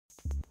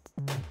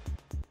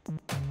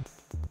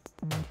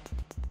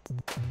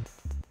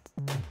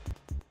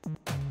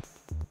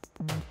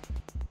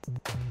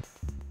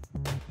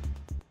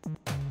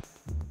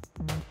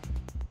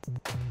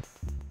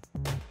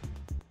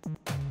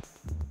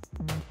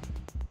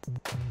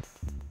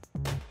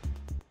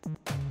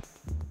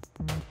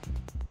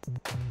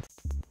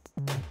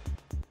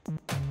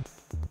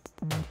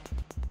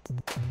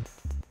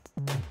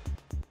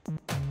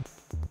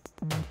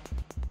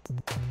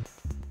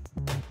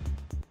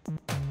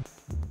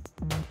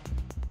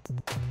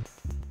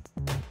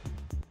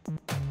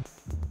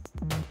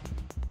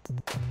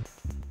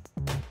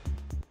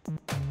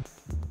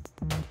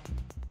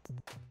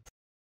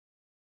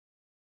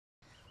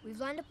We've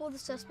lined up all the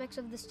suspects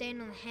of the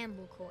stand on the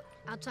handball court,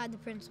 outside the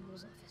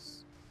principal's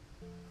office.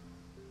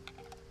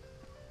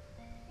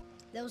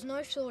 There was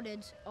no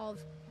shortage of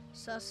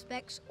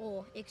suspects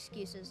or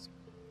excuses.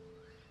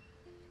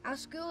 Our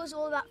school is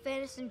all about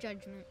fairness and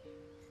judgment,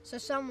 so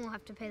someone will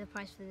have to pay the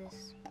price for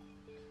this.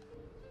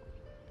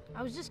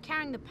 I was just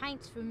carrying the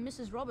paints from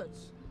Mrs.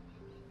 Roberts.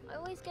 I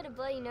always get a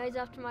bloody nose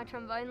after my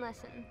trombone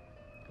lesson.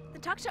 The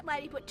tuck shop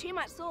lady put too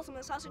much sauce on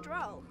the sausage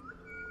roll.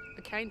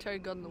 A cane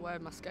toad got in the way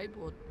of my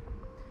skateboard.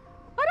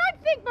 I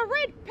don't think my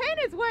red pen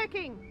is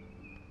working!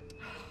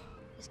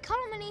 This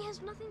calumny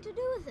has nothing to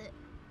do with it.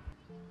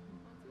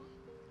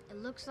 It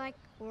looks like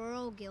we're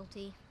all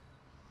guilty.